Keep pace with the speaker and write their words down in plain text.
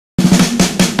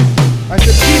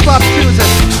Bebop II is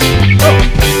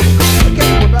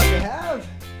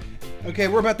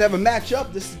we're about to have a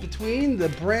matchup. This is between the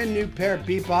brand new Parrot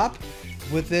Bebop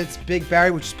with its big battery,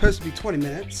 which is supposed to be 20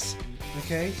 minutes.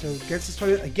 Okay, so against this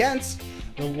 20 against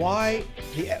the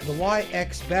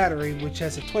YX battery, which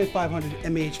has a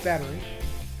 2500 mAh battery.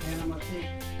 And I'm gonna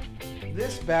take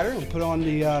this battery and put on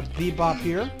the Bebop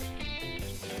here.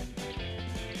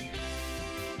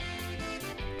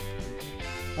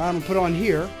 I'm gonna put on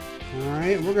here. All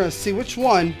right, we're gonna see which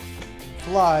one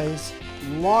flies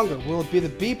longer. Will it be the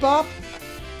Bebop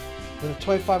with a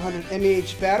 2500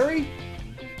 mAh battery,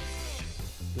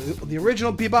 the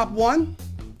original Bebop 1,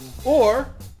 or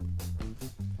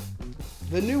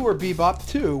the newer Bebop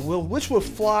 2? Which will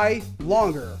fly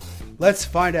longer? Let's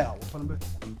find out.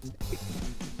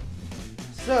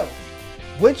 So,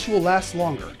 which will last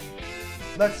longer?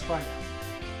 Let's find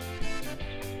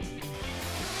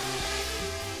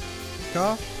out.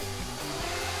 Off.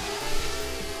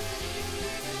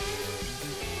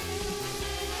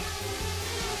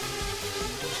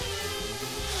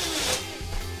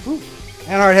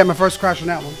 And I already had my first crash on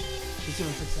that one. Let's see if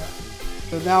I fix that.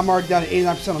 So now I'm already down to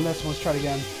 89% on this one. Let's try it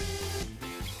again.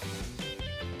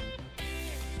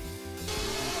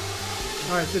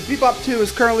 Alright, so Bebop 2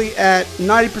 is currently at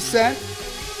 90%.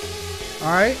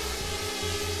 Alright.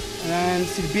 And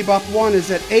see, the Bebop 1 is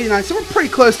at 89%. So we're pretty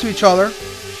close to each other.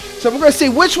 So we're going to see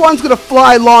which one's going to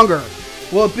fly longer.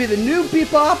 Will it be the new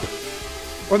Bebop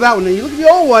or that one? And you look at the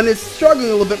old one, it's struggling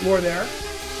a little bit more there.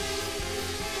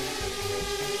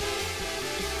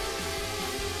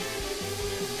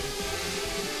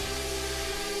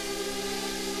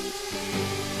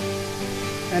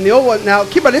 And the old one, now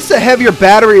keep on, this is a heavier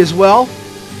battery as well.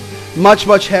 Much,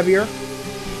 much heavier.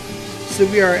 So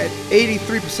we are at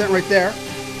 83% right there.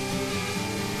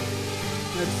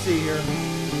 Let's see here.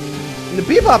 And the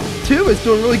Bebop 2 is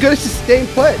doing really good. It's just staying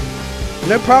put.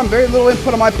 No problem. Very little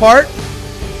input on my part.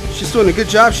 She's doing a good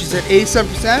job. She's at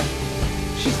 87%.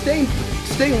 She's staying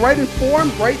right in form,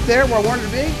 right there where I want her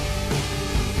to be.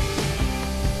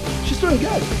 She's doing good.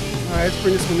 All right, let's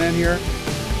bring this one in here.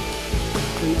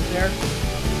 Bring it there.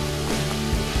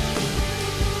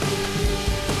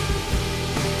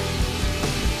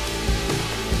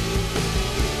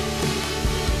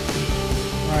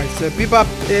 Alright, so Bebop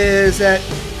is at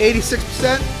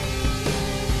 86%.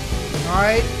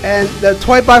 Alright, and the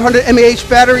 2500 mAh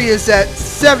battery is at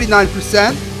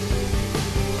 79%.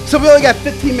 So we only got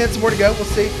 15 minutes more to go. We'll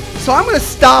see. So I'm going to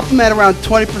stop them at around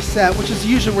 20%, which is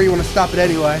usually where you want to stop it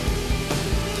anyway.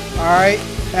 Alright,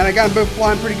 and I got them both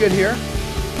flying pretty good here.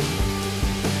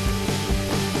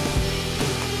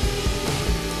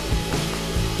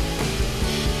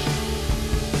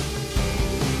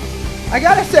 I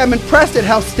gotta say, I'm impressed at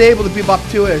how stable the Bebop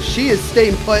 2 is. She is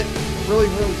staying put really,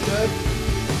 really good.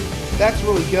 That's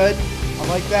really good. I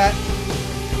like that.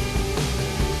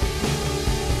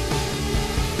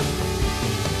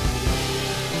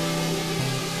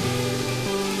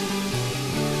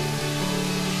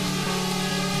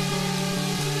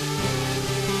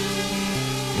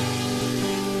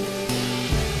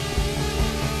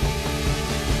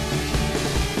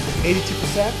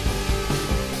 %.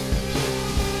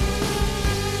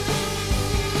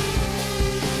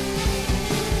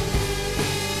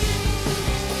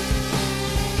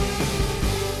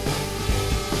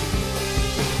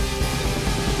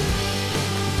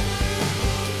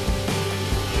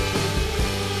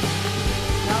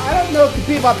 I don't know if the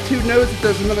Bebop 2 knows that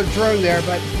there's another drone there,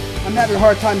 but I'm having a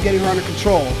hard time getting her under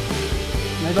control.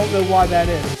 And I don't know why that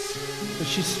is. But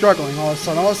she's struggling all of a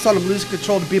sudden. All of a sudden I'm losing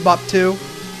control of the Bebop 2.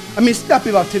 I mean, it's not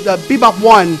Bebop 2, the Bebop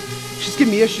 1. She's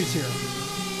giving me issues here.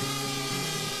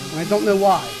 And I don't know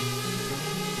why.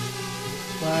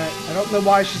 But I don't know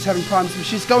why she's having problems. But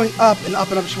she's going up and up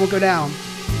and up. She won't go down.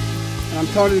 And I'm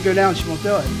telling her to go down. She won't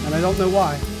do it. And I don't know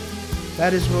why.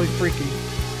 That is really freaky.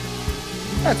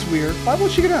 That's weird. Why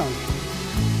won't she go down?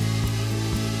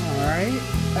 Alright.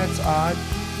 That's odd.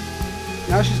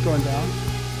 Now she's going down.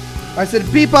 I said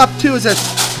Bebop 2 is at...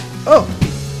 Oh!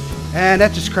 And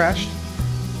that just crashed.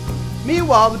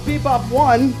 Meanwhile, the Bebop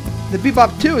 1, the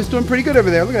Bebop 2 is doing pretty good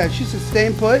over there. Look at that. She's just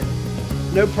staying put.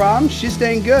 No problem. She's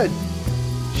staying good.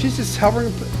 She's just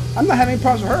hovering. I'm not having any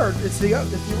problems with her. It's the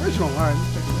original. Alright,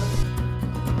 let's check it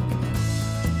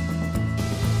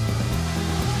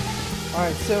out.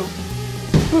 Alright, so...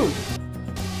 Boom.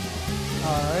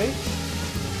 Alright.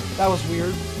 That was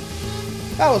weird.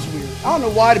 That was weird. I don't know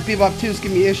why the Bebop 2 is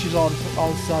giving me issues all of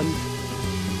a sudden.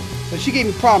 But she gave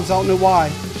me problems. I don't know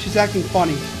why. She's acting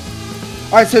funny.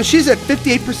 Alright, so she's at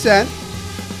 58%.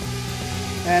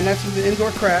 And that's with the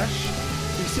indoor crash.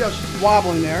 You see how she's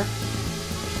wobbling there.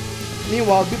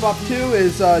 Meanwhile, Bebop 2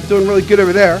 is doing really good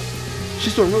over there.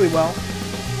 She's doing really well.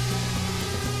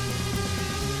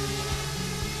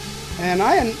 And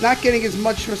I am not getting as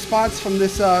much response from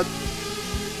this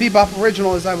Bebop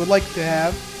original as I would like to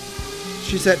have.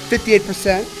 She's at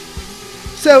 58%.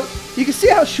 So you can see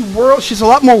how she whirls. She's a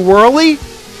lot more whirly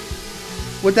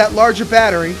with that larger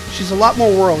battery. She's a lot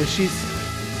more whirly. She's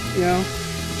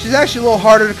actually a little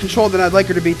harder to control than I'd like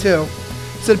her to be too.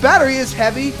 So the battery is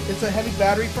heavy. It's a heavy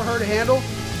battery for her to handle.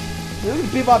 Look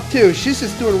at Bebop 2. She's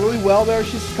just doing really well there.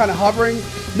 She's just kind of hovering.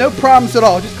 No problems at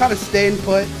all. Just kind of staying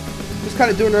put. Just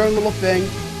kind of doing her own little thing.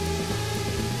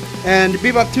 And the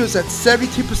Bebop 2 is at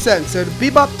 72%. So the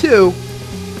Bebop 2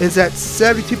 is at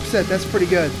 72%. That's pretty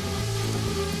good.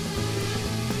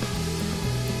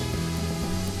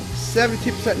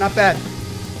 72%, not bad.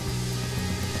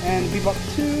 And Bebop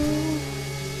 2.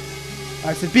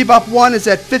 Alright, so Bebop 1 is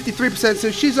at 53%.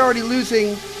 So she's already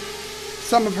losing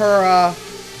some of her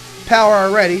power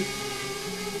already.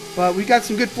 But we got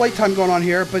some good flight time going on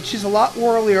here. But she's a lot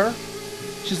whirlier.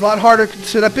 She's a lot harder.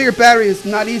 So that bigger battery is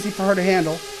not easy for her to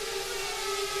handle.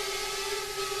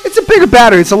 It's a bigger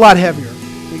battery. It's a lot heavier.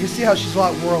 You can see how she's a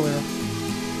lot whirlier.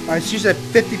 Alright, she's at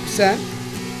 50%.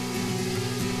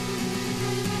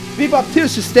 Bebop 2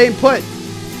 is just staying put.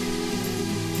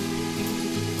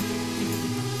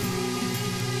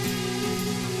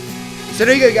 So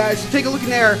there you go, guys. So take a look in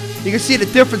there. You can see the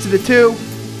difference of the two.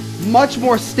 Much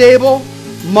more stable.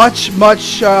 Much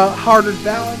harder to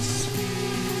balance.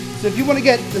 So if you want to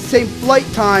get the same flight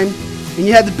time and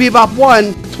you have the Bebop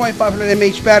 1, 2500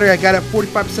 mAh battery, I got it at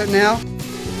 45% now.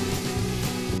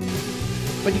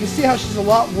 But you can see how she's a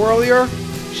lot whirlier.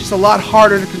 She's a lot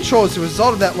harder to control as a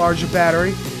result of that larger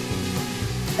battery.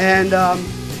 And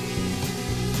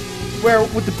where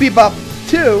with the Bebop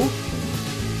 2,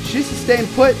 she's just staying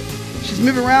put. She's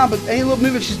moving around, but any little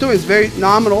movement she's doing is very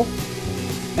nominal.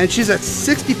 And she's at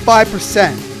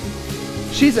 65%.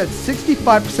 She's at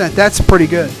 65%. That's pretty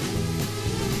good.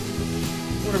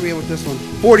 What are we at with this one?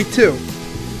 42.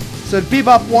 So the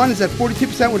Bebop 1 is at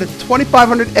 42% with a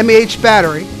 2500 mAh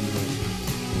battery.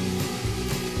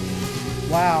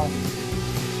 Wow.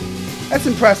 That's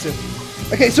impressive.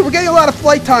 Okay, so we're getting a lot of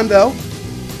flight time though.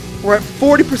 We're at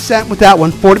 40% with that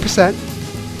one, 40%.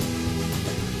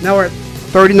 Now we're at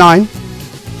 39.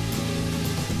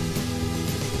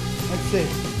 Let's see.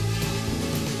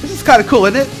 This is kind of cool,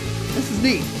 isn't it? This is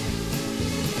neat.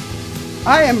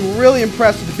 I am really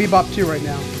impressed with the Bebop 2 right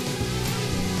now.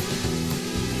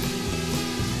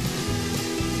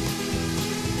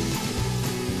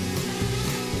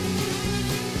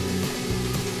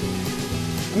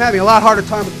 I'm having a lot harder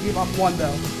time with the Bebop 1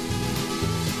 though.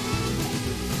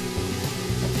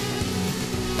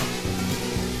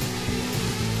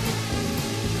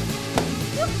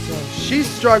 So she's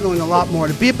struggling a lot more.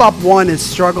 The Bebop 1 is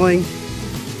struggling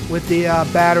with the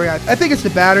battery. I think it's the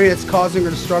battery that's causing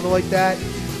her to struggle like that.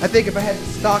 I think if I had the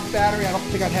stock battery, I don't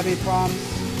think I'd have any problems.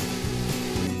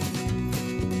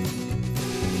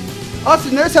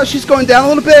 Also, notice how she's going down a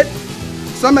little bit.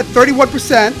 So I'm at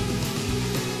 31%.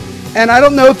 And I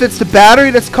don't know if it's the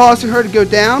battery that's causing her to go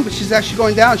down, but she's actually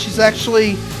going down. She's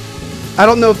actually, I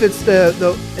don't know if it's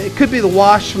it could be the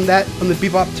wash from the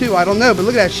Bebop 2. I don't know, but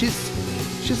look at that. She's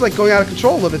like going out of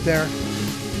control a little bit there.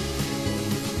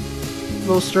 A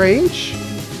little strange.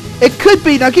 It could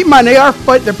be. Now keep in mind, they are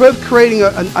fighting. They're both creating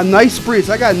a nice breeze.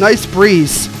 I got a nice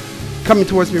breeze coming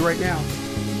towards me right now.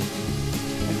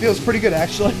 It feels pretty good,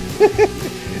 actually.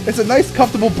 It's a nice,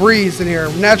 comfortable breeze in here.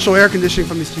 Natural air conditioning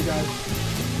from these two guys.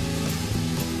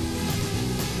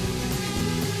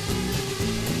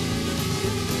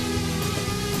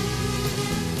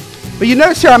 But you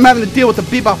notice here I'm having to deal with the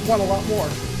Bebop 1 a lot more.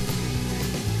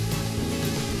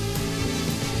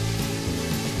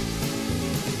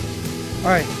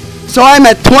 Alright, so I'm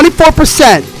at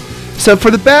 24%. So for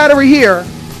the battery here,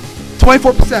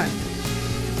 24%.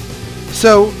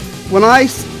 So when I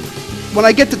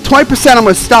get to 20%, I'm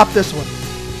going to stop this one.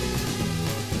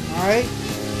 Alright?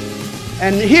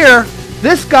 And here,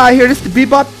 this guy here, this is the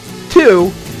Bebop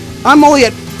 2, I'm only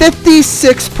at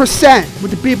 56%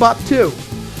 with the Bebop 2.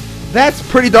 That's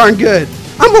pretty darn good.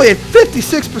 I'm only at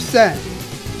 56%.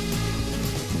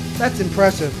 That's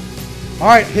impressive.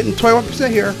 Alright, hitting 21%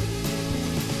 here.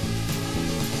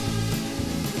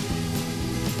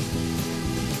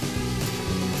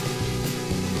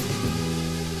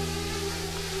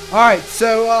 Alright,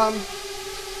 so,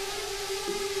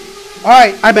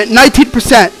 alright, I'm at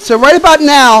 19%. So right about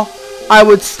now, I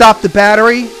would stop the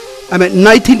battery. I'm at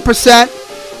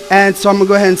 19%. And so I'm going to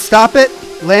go ahead and stop it.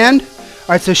 Land.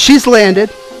 Alright, so she's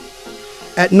landed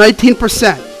at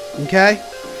 19%. Okay?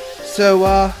 So,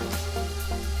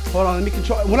 Hold on, let me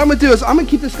control. What I'm gonna do is I'm gonna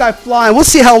keep this guy flying. We'll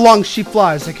see how long she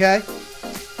flies, okay?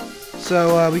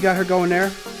 So we got her going there.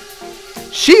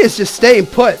 She is just staying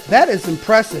put. That is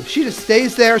impressive. She just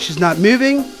stays there. She's not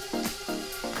moving.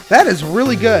 That is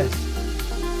really good.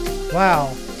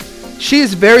 Wow. She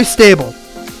is very stable.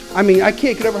 I mean, I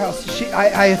can't get over how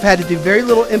I have had to do very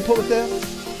little input with this.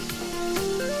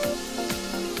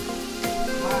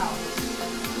 Wow.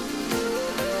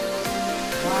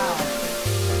 Wow.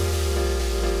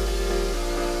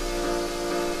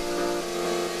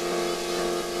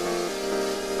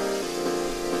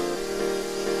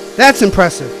 That's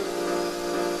impressive.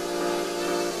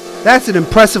 That's an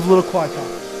impressive little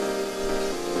quadcopter.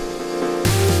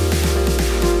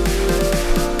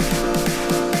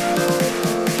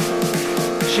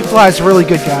 She flies really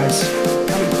good, guys.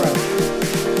 I'm impressed.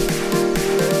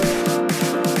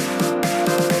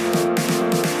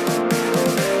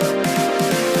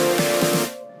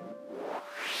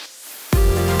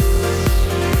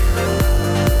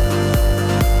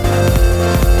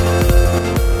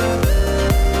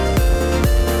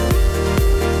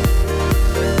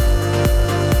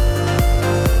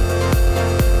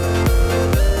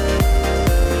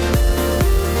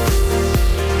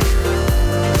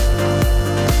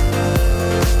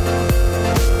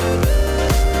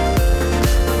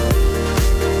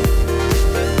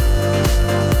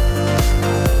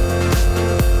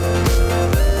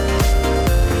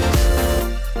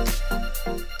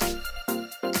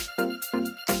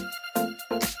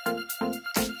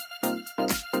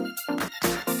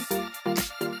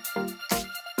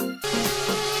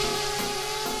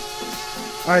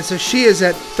 All right, so she is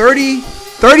at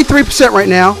 33% right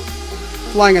now,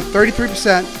 flying at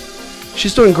 33%.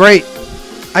 She's doing great.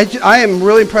 I am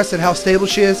really impressed at how stable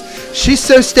she is. She's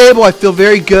so stable, I feel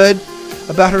very good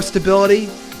about her stability.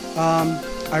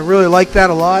 I really like that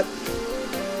a lot.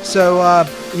 So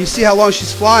you see how long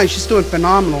she's flying. She's doing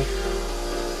phenomenal.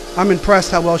 I'm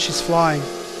impressed how well she's flying.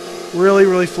 Really,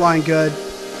 really flying good.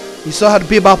 You saw how the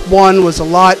Bebop 1 was a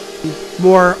lot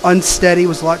more unsteady,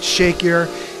 was a lot shakier.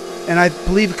 And I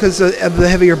believe because of the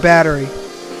heavier battery.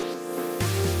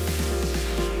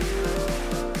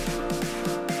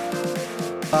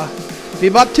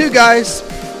 Bebop 2, guys.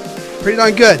 Pretty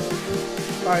darn good.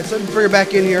 Alright, so let me bring her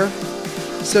back in here.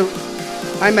 So,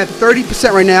 I'm at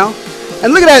 30% right now.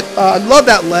 And look at that. I love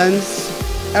that lens.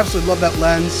 Absolutely love that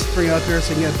lens. Bring it up here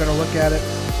so you can get a better look at it.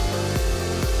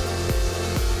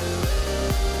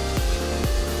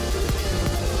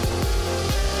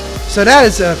 So that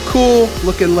is a cool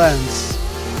looking lens.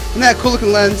 Isn't that a cool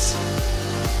looking lens?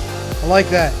 I like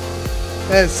that.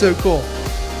 That is so cool.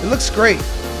 It looks great.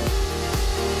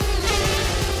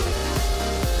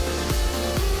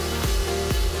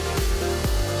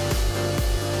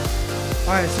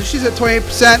 Alright, so she's at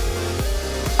 28%.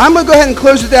 I'm going to go ahead and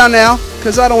close her down now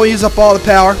because I don't want to use up all the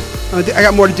power. I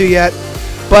got more to do yet.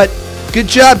 But good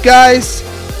job, guys.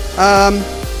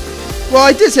 Well,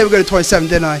 I did say we're going to 27,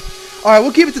 didn't I? All right,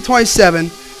 we'll keep it to 27.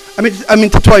 I mean to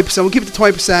 20%. We'll keep it to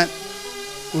 20%.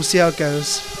 We'll see how it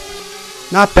goes.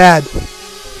 Not bad.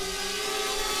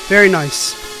 Very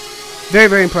nice. Very,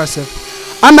 very impressive.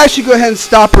 I'm actually going to go ahead and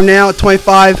stop her now at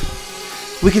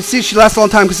 25. We can see she lasts a long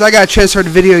time because I got to transfer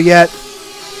the video yet.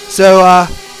 So,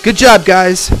 good job,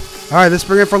 guys. All right, let's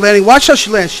bring her for landing. Watch how she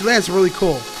lands. She lands really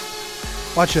cool.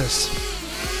 Watch this.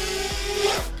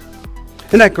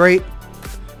 Isn't that great?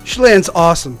 She lands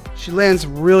awesome. She lands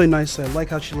really nicely. I like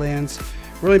how she lands.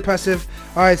 Really impressive.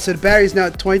 All right, so the battery's now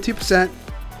at 22%.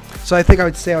 So I think I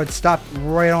would say I would stop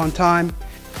right on time.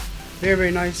 Very,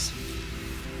 very nice.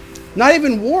 Not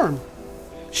even warm.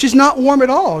 She's not warm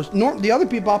at all. The other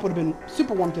Bebop would have been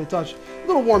super warm to the touch. A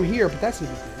little warm here, but that's no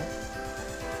big deal.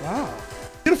 Wow.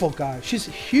 Beautiful guy. She's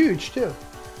huge, too.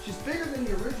 She's bigger than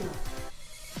the original.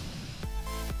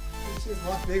 She's a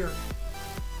lot bigger.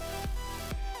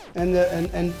 And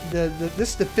this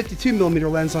is the 52mm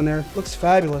lens on there. Looks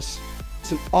fabulous.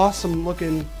 It's an awesome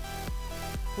looking,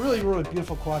 really, really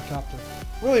beautiful quadcopter.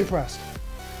 Really impressed.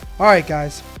 All right,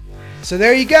 guys. So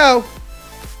there you go.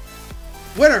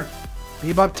 Winner,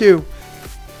 Bebop 2.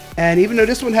 And even though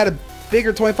this one had a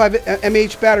bigger 25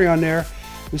 mAh battery on there,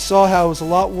 we saw how it was a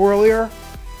lot whirlier.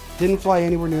 Didn't fly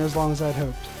anywhere near as long as I'd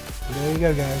hoped. So there you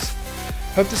go, guys.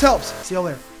 Hope this helps. See you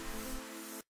later.